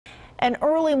An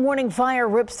early morning fire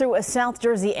rips through a South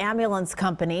Jersey ambulance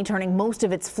company, turning most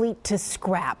of its fleet to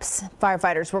scraps.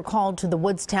 Firefighters were called to the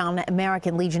Woodstown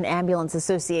American Legion Ambulance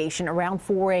Association around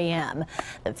 4 a.m.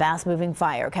 The fast-moving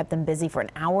fire kept them busy for an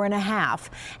hour and a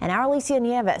half. And our Alicia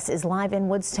Nieves is live in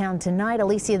Woodstown tonight.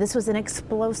 Alicia, this was an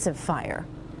explosive fire.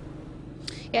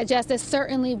 Yeah, Jess, this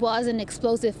certainly was an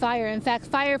explosive fire. In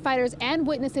fact, firefighters and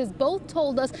witnesses both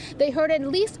told us they heard at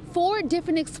least 4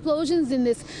 different explosions in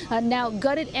this now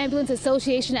gutted ambulance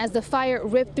association as the fire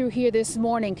ripped through here this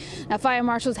morning. Now, fire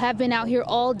marshals have been out here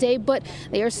all day, but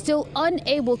they are still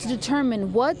unable to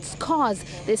determine what's caused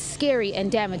this scary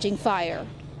and damaging fire.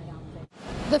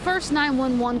 The first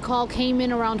 911 call came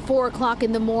in around 4 o'clock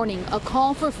in the morning, a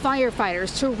call for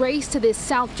firefighters to race to this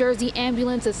South Jersey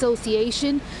Ambulance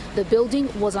Association. The building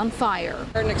was on fire.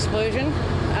 Heard an explosion,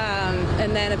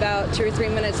 and then about 2 or 3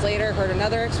 minutes later, heard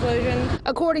another explosion.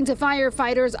 According to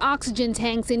firefighters, oxygen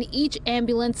tanks in each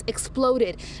ambulance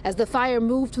exploded as the fire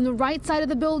moved from the right side of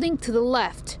the building to the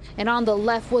left. And on the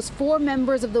left was 4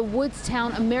 members of the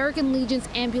Woodstown American Legion's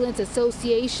Ambulance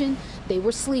Association. They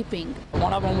were sleeping.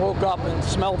 One of them woke up and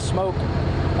smelled smoke.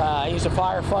 He's a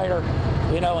firefighter,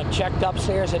 and checked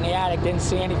upstairs in the attic, didn't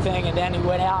see anything, and then he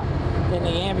went out in the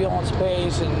ambulance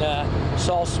bays and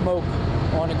saw smoke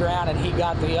on the ground, and he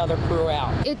got the other crew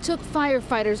out. It took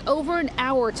firefighters over an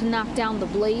hour to knock down the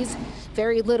blaze.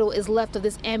 Very little is left of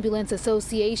this ambulance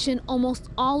association. Almost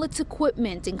all its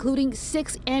equipment, including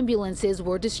 6 ambulances,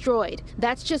 were destroyed.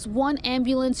 That's just 1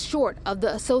 ambulance short of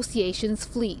the association's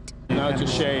fleet. No, it's a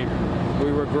shame.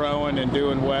 We were growing and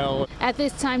doing well. At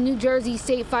this time, New Jersey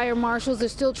State Fire Marshals are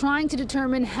still trying to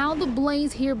determine how the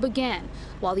blaze here began,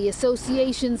 while the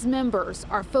association's members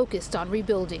are focused on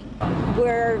rebuilding.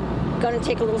 We're going to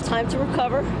take a little time to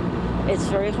recover. It's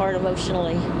very hard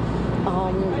emotionally,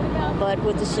 but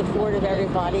with the support of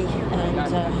everybody, and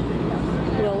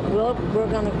we're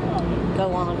going to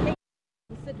go on.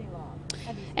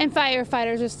 And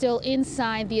firefighters are still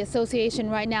inside the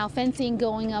association right now, fencing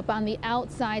going up on the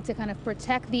outside to kind of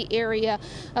protect the area.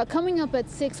 Coming up at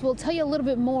 6, we'll tell you a little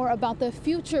bit more about the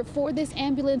future for this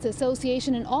ambulance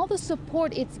association and all the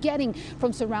support it's getting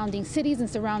from surrounding cities and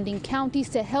surrounding counties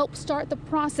to help start the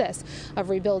process of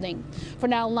rebuilding. For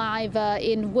now, live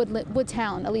in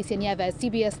Woodtown, Alicia Nieves,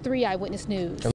 CBS 3 Eyewitness News.